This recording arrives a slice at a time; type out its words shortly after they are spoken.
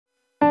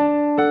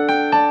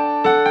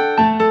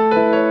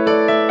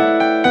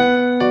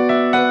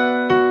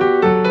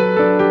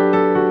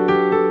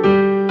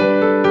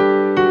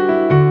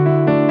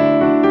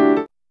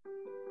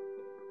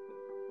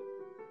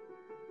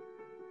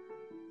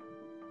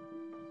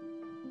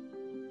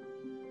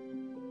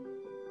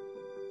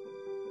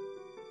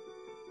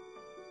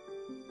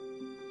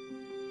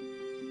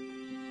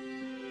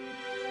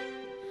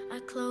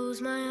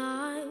close my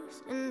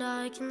eyes and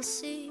I can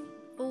see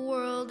a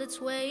world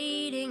that's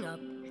waiting up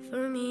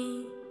for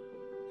me,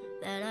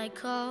 that I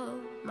call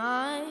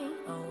my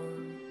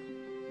own.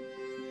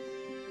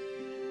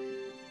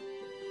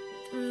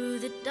 Through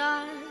the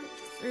dark,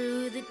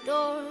 through the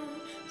door,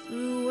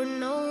 through where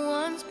no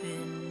one's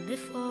been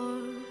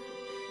before,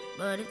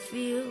 but it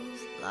feels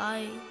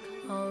like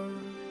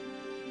home.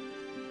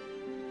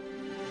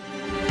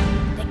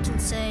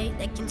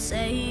 They can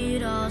say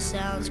it all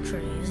sounds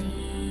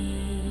crazy.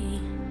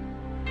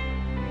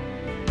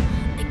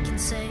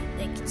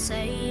 They can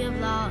say I've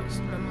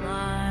lost my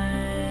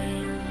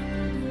mind.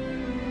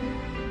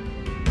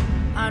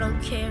 I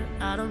don't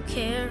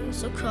care,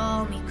 so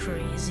call me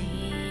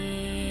crazy.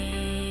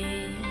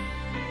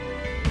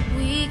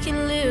 We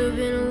can live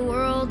in a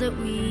world that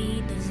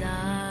we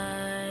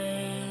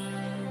design.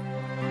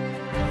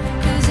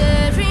 'Cause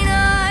every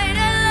night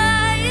I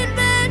lie in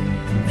bed,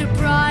 the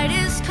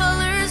brightest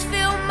colors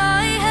fill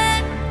my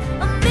head.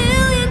 A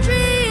million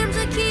dreams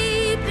are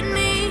keeping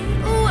me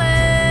awake.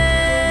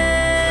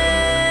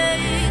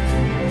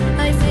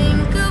 I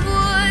think of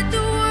what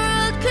the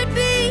world could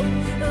be,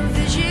 a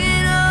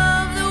vision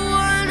of the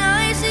one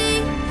I see.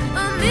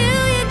 A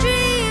million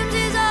dreams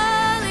is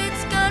all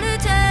it's gonna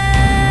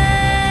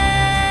take.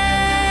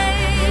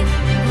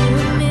 Oh,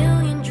 a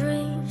million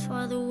dreams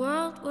for the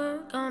world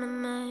we're gonna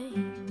make.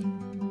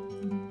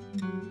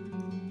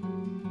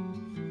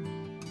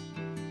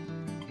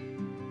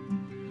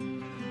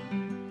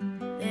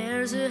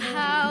 There's a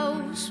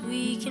house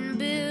we can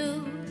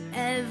build.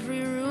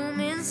 Every room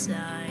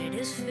inside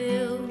is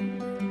filled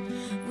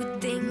with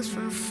things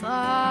from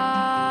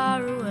far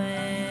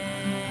away.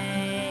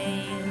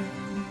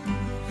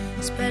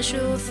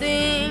 Special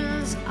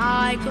things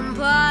I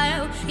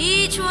compile,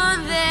 each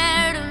one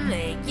there to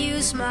make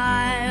you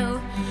smile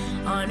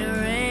on a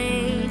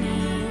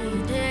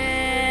rainy day.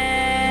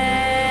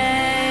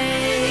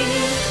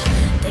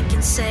 They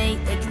can say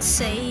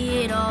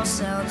it all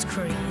sounds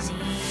crazy.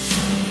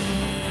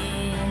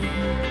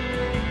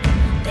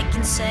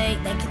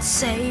 They can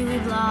say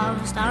we've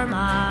lost our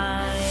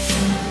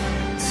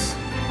minds.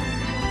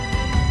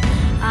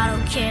 I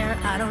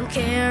don't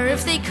care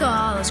if they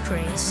call us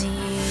crazy.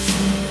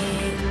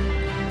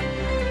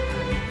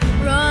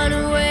 Run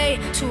away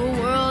to a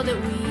world that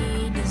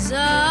we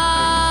design.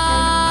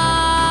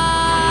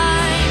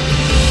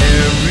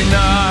 Every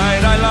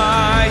night I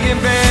lie in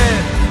bed,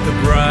 the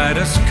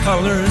brightest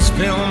colors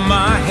fill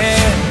my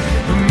head.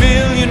 A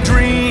million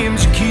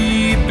dreams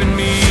keeping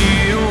me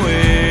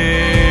awake.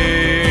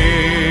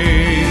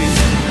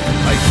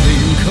 I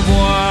think of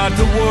what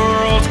the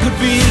world could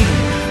be,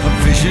 a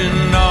vision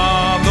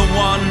of the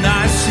one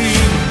I see.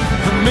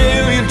 A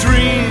million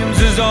dreams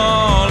is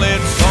all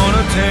it's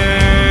gonna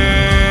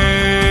take.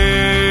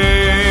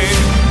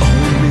 Oh,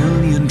 a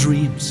million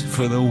dreams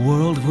for the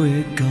world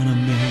we're gonna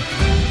make.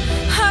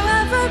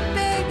 However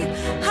big,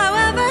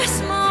 however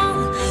small,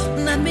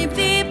 let me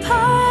be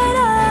part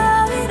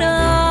of it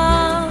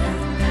all.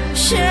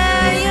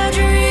 Share your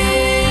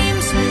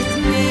dreams with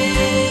me.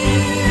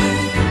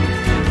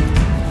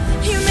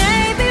 You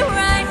may be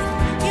right,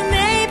 you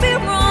may be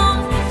wrong,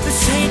 but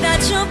say that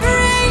you'll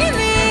bring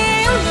me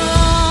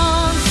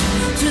along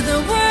to the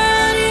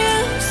world you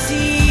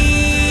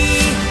see,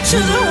 to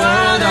the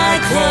world I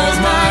close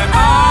my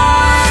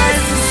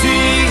eyes to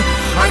see.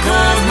 I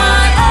close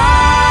my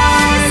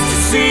eyes to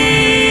see.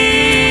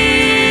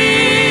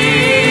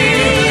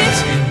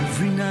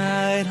 Every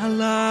night I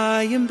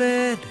lie in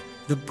bed,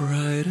 the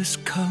brightest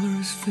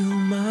colors fill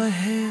my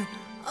head.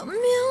 A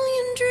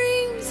million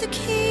dreams are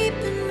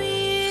keeping me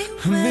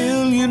A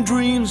million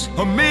dreams,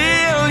 a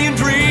million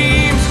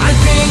dreams. I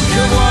think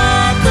of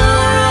what the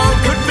world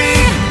could be,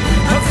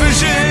 a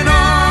vision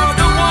of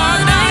the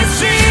one I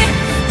see.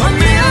 A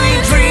million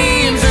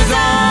dreams is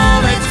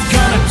all it's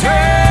gonna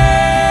take.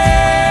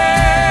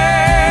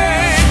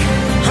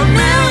 A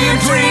million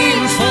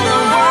dreams for the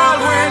world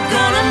we're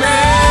gonna make.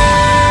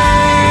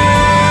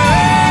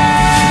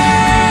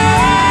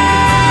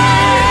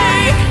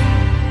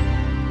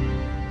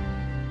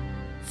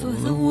 for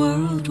the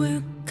world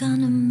we're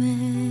gonna make.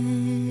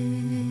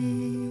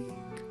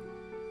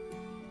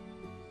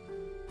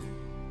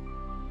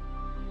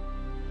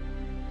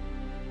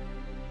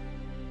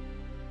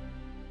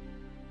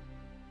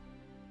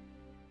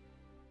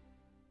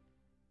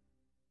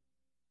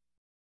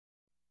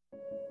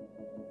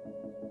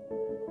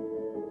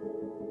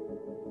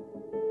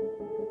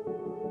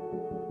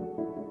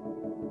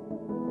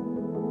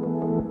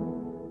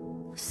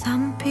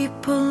 Some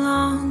people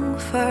long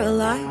for a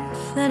life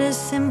that is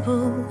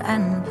simple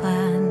and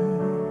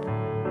planned,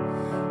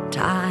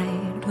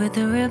 tied with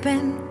a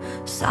ribbon.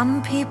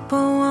 Some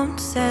people won't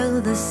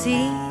sail the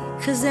sea,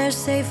 'cause they're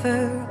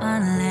safer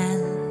on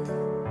land.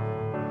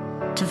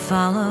 To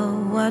follow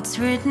what's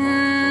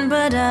written,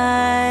 but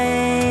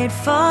I'd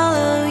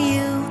follow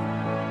you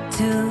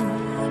to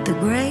the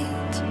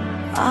great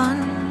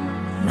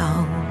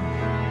unknown,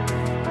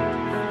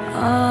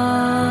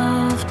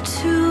 off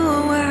to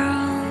a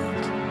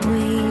world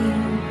we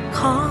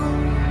call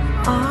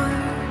our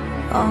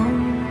own.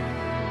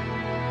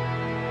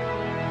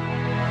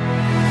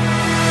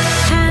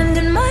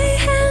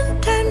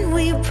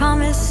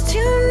 promise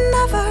to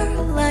never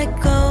let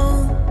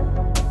go.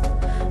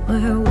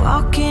 We're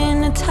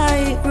walking a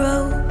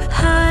tightrope.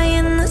 High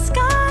in the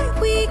sky,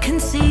 we can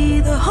see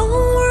the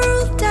whole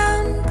world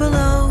down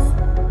below.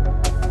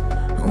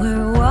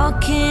 We're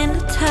walking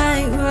a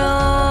tightrope.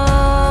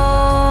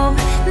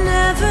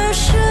 Never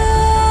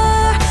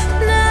sure,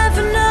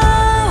 never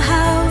know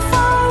how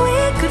far we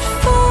could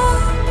fall,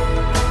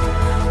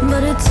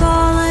 but it's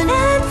all an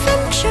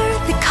adventure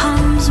that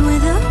comes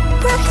with a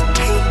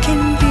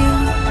breathtaking view.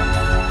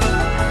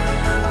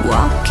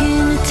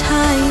 Walking a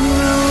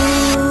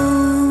tightrope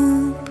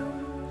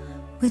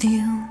with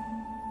you.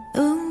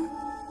 Ooh.